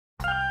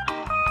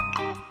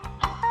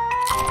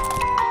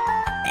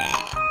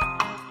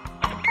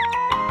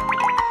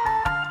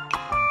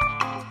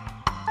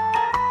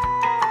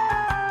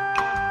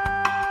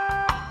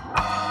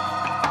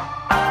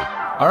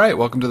All right,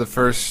 welcome to the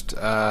first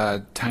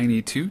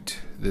Tiny Toot.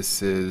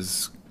 This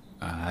is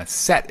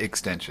set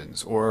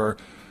extensions, or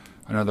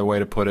another way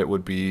to put it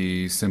would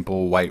be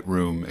simple white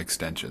room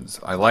extensions.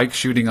 I like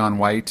shooting on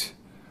white,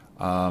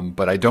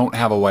 but I don't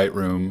have a white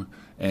room,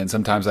 and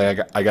sometimes I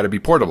got to be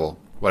portable.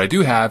 What I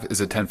do have is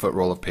a 10-foot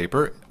roll of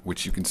paper,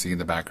 which you can see in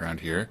the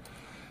background here.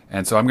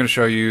 And so I'm going to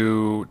show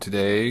you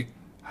today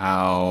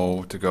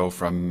how to go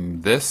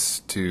from this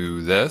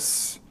to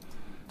this.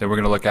 Then we're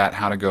going to look at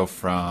how to go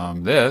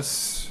from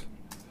this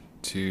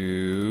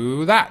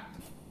to that.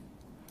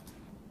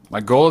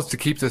 My goal is to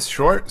keep this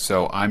short,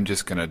 so I'm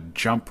just going to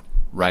jump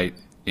right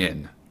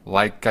in,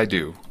 like I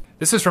do.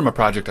 This is from a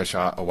project I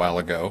shot a while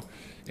ago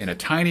in a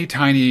tiny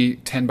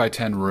 10 by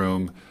 10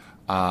 room.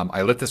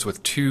 I lit this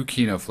with 2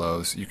 Kino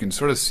flows. You can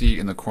sort of see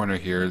in the corner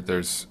here,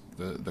 there's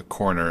the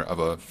corner of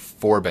a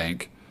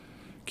 4-bank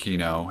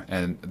Kino,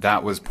 and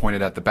that was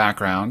pointed at the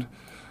background.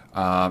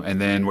 And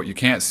then what you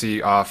can't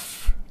see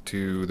off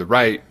to the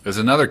right is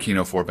another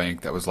Kino 4-bank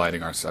that was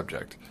lighting our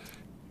subject.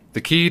 The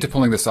key to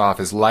pulling this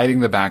off is lighting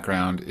the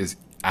background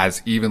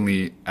as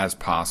evenly as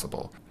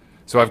possible.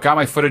 So I've got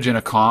my footage in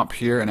a comp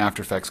here, an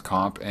After Effects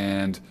comp,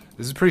 and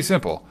this is pretty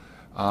simple.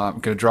 I'm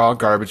going to draw a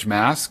garbage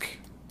mask.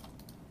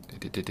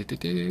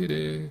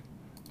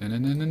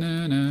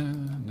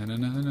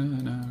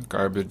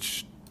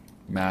 Garbage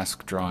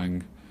mask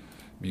drawing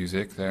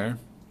music there.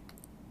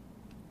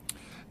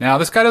 Now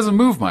this guy doesn't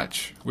move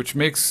much, which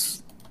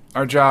makes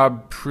our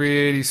job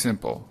pretty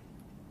simple.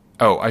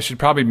 Oh, I should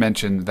probably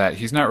mention that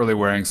he's not really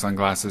wearing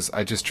sunglasses.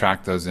 I just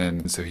tracked those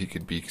in so he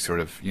could be sort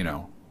of, you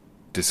know,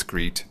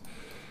 discreet.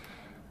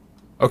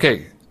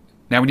 Okay,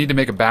 now we need to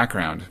make a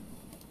background.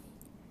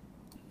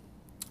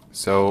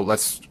 So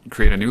let's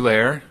create a new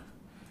layer,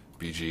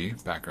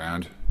 BG,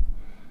 background,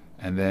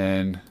 and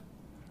then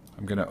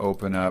I'm going to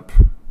open up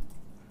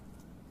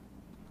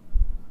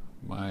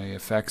my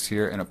effects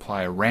here and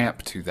apply a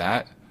ramp to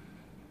that.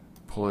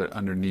 Pull it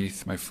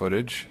underneath my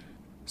footage.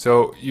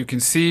 So you can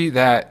see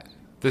that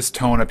this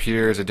tone up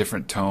here is a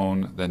different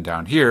tone than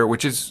down here,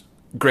 which is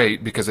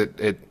great because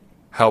it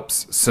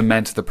helps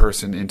cement the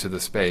person into the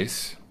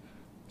space.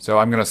 So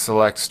I'm going to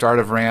select Start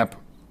of Ramp.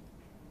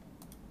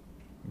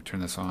 Let me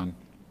turn this on.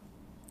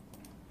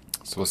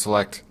 So we'll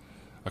select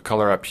a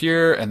color up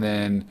here and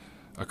then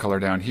a color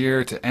down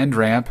here to end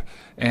ramp.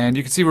 And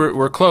you can see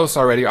we're close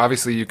already.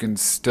 Obviously you can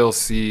still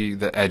see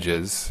the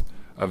edges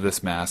of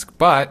this mask,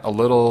 but a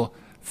little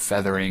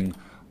feathering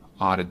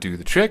ought to do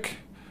the trick.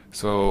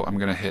 So I'm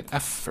going to hit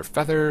F for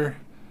feather,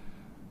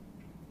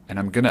 and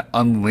I'm going to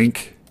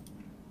unlink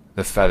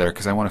the feather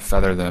because I want to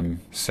feather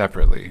them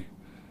separately.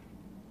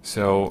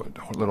 So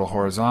a little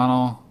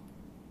horizontal.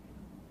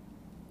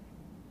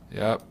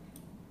 Yep.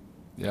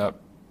 Yep.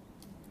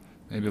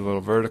 Maybe a little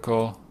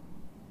vertical.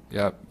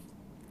 Yep.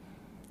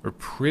 We're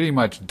pretty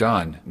much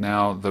done.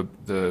 Now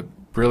the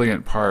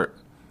brilliant part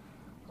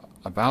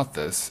about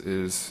this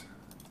is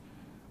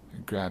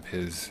grab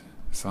his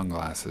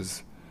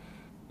sunglasses.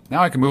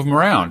 Now I can move him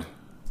around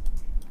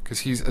because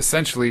he's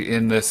essentially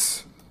in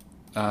this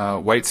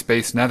white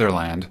space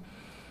netherland.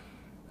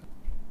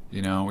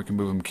 You know, we can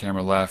move him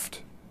camera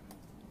left,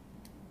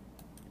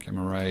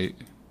 camera right.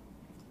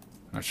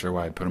 Not sure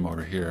why I put him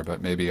over here,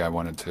 but maybe I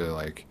wanted to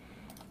like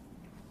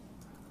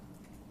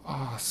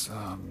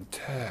awesome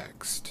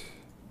text.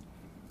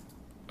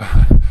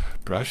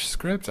 Brush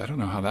script? I don't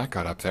know how that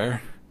got up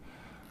there.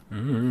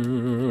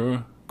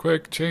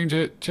 Quick, change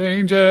it,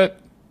 change it.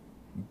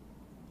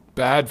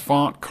 Bad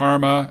font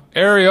karma.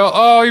 Arial.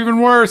 Oh, even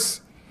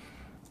worse.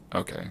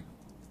 Okay.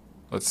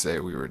 Let's say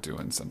we were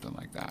doing something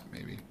like that,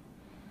 maybe.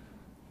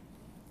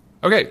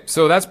 Okay,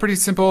 so that's pretty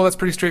simple. That's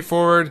pretty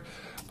straightforward.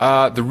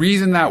 The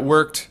reason that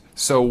worked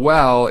so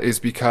well is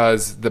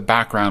because the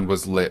background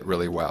was lit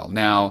really well.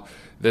 Now,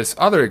 this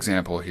other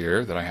example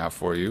here that I have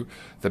for you,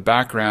 the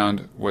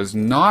background was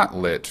not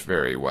lit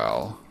very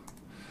well.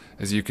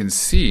 As you can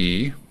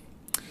see,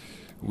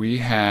 we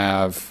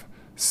have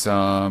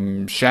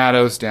some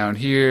shadows down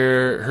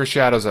here, her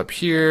shadows up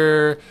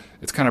here,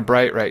 it's kind of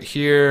bright right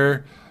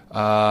here,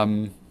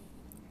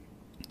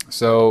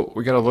 so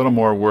we got a little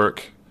more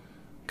work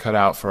cut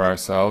out for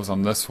ourselves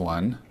on this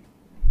one.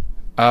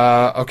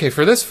 Okay,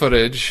 for this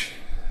footage,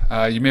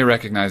 you may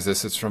recognize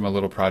this. It's from a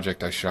little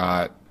project I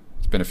shot.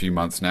 It's been a few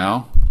months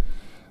now.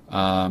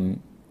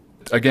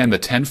 Again, the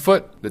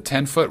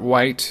 10-foot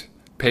white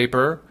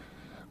paper,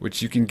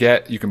 which you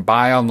can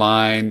buy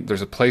online.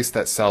 There's a place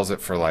that sells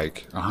it for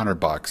like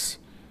 $100.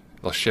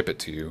 They'll ship it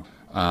to you.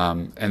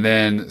 And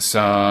then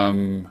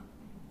some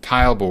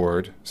tile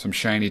board, some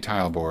shiny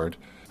tile board.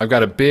 I've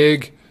got a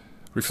big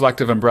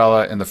reflective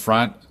umbrella in the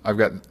front. I've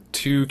got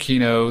 2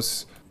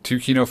 Kinos, 2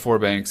 Kino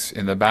 4-banks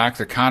in the back.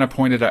 They're kind of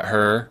pointed at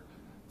her.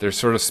 They're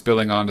sort of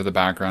spilling onto the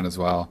background as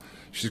well.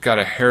 She's got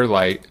a hair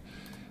light.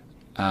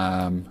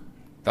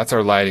 That's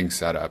our lighting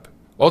setup.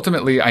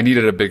 Ultimately, I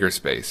needed a bigger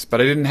space, but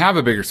I didn't have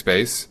a bigger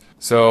space,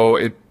 so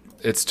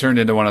it's turned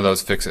into one of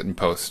those fix it and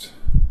post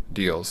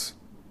deals,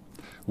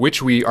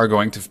 which we are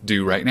going to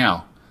do right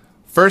now.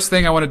 First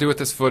thing I want to do with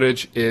this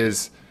footage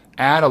is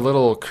add a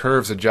little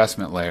curves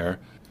adjustment layer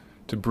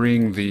to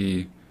bring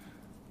the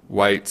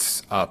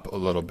whites up a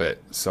little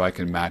bit so I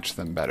can match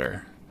them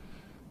better.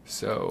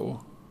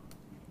 So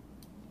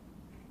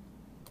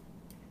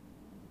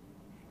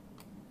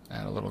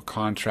add a little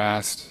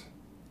contrast.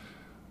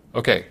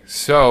 Okay,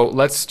 so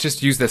let's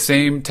just use the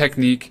same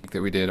technique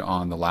that we did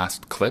on the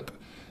last clip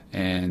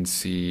and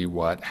see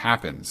what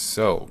happens.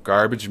 So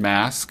garbage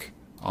mask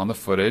on the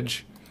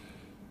footage,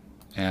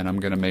 and I'm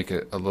gonna make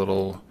it a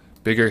little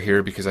bigger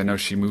here because I know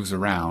she moves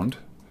around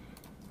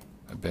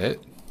a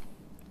bit.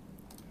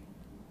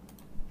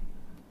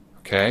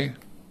 Okay,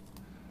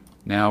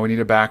 now we need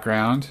a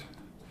background.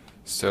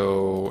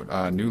 So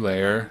new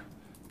layer,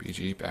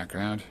 BG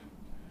background,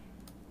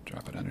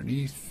 drop it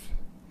underneath.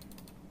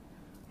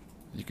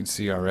 You can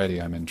see already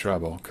I'm in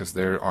trouble because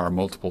there are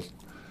multiple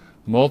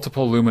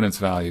luminance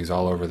values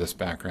all over this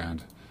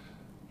background.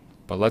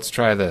 But let's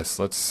try this.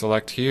 Let's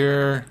select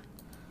here.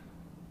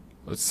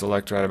 Let's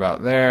select right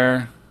about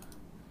there.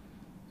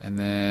 And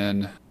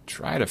then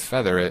try to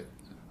feather it.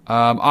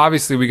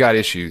 Obviously we got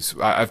issues.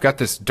 I've got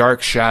this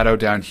dark shadow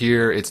down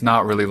here. It's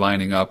not really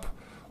lining up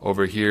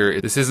over here.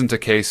 This isn't a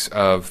case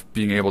of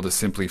being able to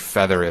simply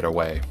feather it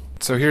away.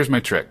 So here's my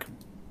trick.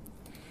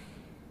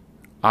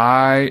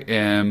 I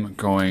am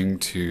going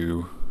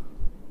to,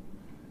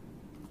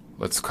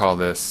 let's call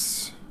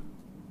this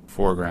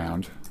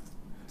foreground,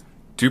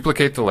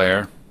 duplicate the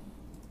layer,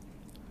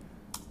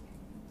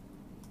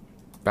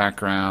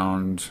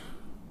 background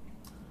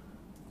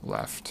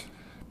left.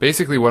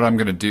 Basically what I'm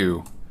going to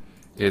do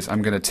is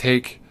I'm going to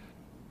take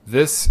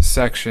this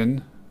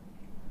section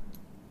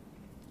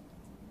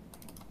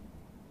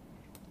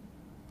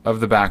of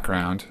the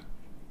background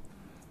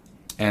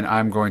and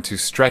I'm going to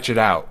stretch it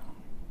out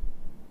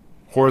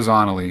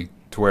horizontally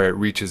to where it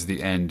reaches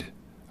the end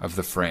of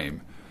the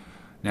frame.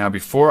 Now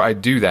before I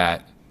do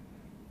that,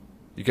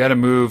 you got to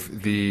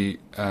move the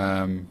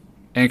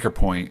anchor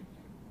point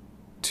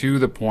to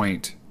the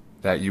point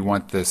that you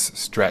want this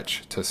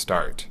stretch to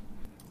start.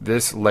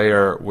 This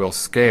layer will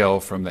scale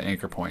from the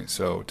anchor point.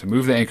 So to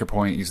move the anchor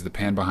point, use the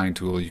pan behind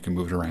tool, you can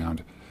move it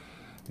around.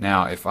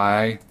 Now if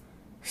I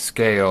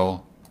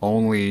scale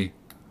only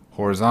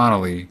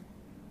horizontally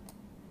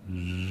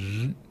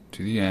to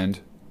the end,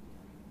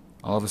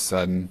 all of a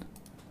sudden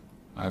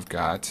I've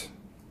got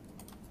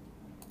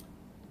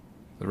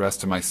the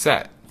rest of my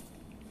set.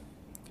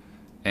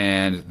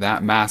 And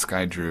that mask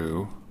I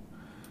drew,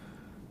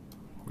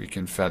 we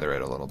can feather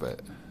it a little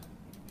bit.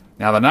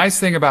 Now the nice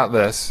thing about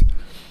this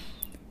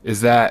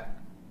is that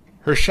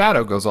her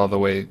shadow goes all the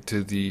way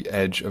to the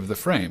edge of the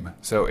frame.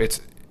 So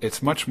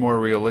it's much more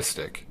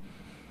realistic.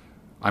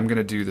 I'm going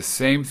to do the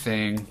same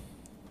thing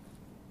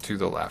to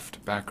the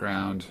left.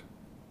 Background.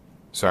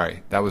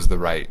 Sorry, that was the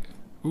right.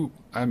 Ooh,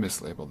 I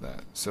mislabeled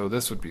that. So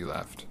this would be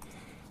left.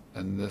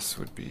 And this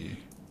would be...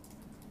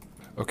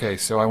 Okay,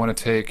 so I want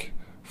to take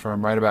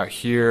from right about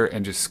here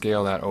and just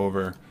scale that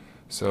over.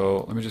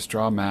 So let me just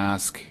draw a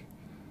mask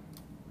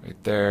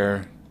right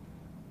there.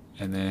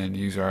 And then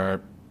use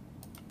our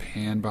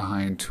pan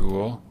behind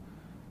tool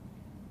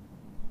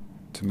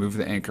to move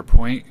the anchor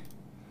point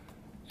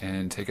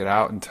and take it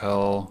out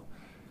until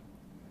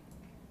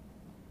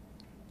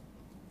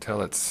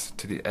it's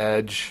to the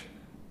edge.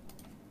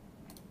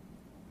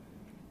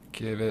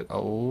 Give it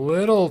a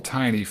little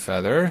tiny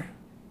feather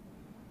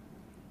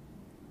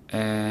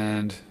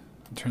and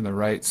turn the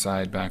right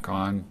side back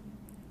on.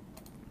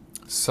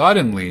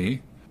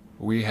 Suddenly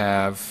we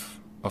have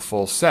a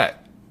full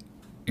set,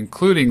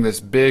 including this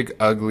big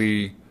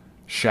ugly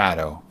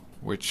shadow,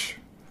 which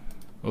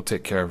we'll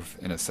take care of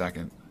in a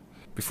second.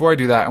 Before I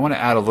do that, I want to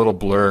add a little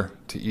blur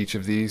to each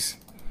of these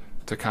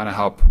to kind of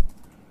help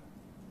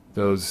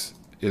those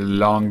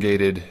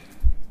elongated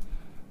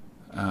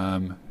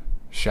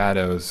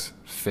shadows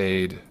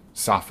fade,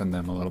 soften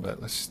them a little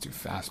bit. Let's just do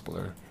fast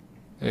blur.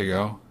 There you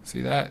go.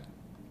 See that?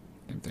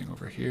 Same thing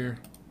over here.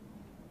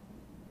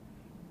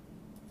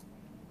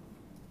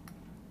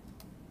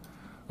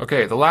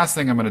 Okay, the last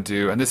thing I'm going to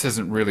do, and this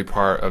isn't really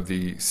part of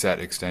the set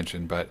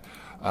extension, but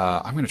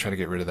I'm going to try to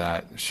get rid of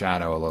that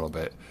shadow a little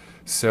bit.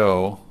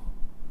 So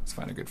let's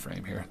find a good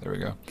frame here. There we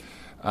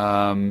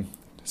go.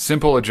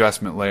 Simple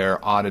adjustment layer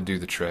ought to do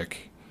the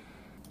trick.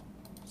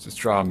 Let's just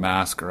draw a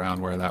mask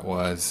around where that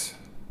was.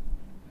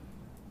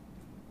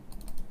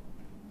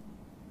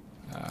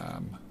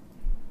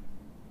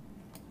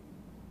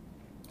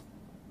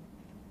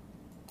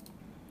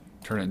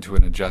 Turn it into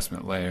an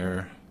adjustment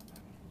layer.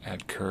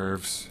 Add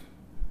curves.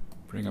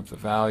 Bring up the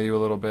value a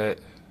little bit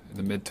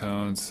in the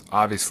midtones.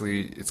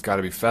 Obviously, it's got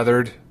to be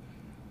feathered.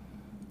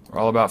 We're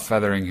all about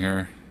feathering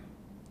here.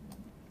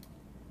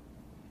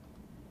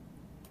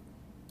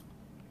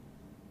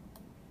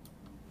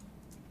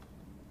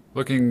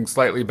 Looking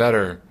slightly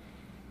better.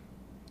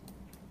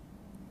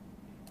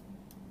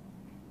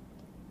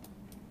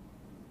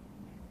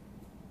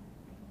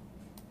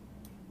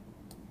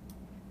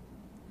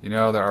 You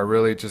know, there are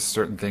really just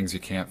certain things you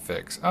can't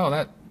fix. Oh,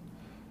 that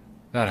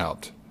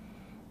helped.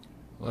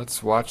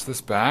 Let's watch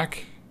this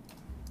back.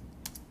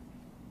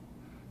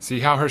 See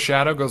how her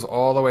shadow goes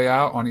all the way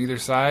out on either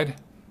side?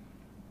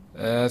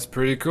 That's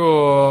pretty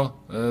cool.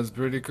 That's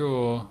pretty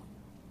cool.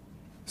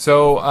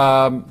 So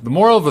the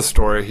moral of the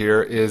story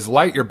here is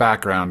light your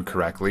background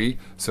correctly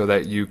so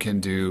that you can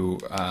do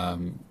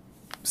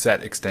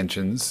set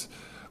extensions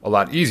a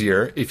lot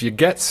easier. If you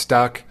get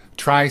stuck,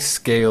 try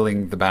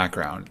scaling the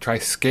background. Try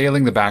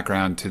scaling the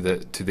background to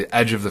the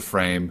edge of the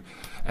frame,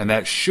 and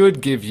that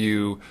should give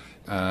you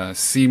a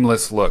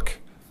seamless look.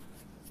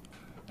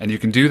 And you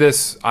can do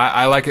this,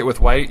 I like it with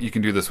white. You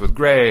can do this with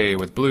gray,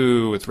 with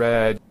blue, with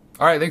red.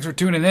 All right, thanks for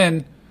tuning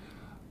in.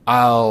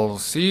 I'll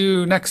see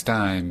you next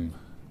time.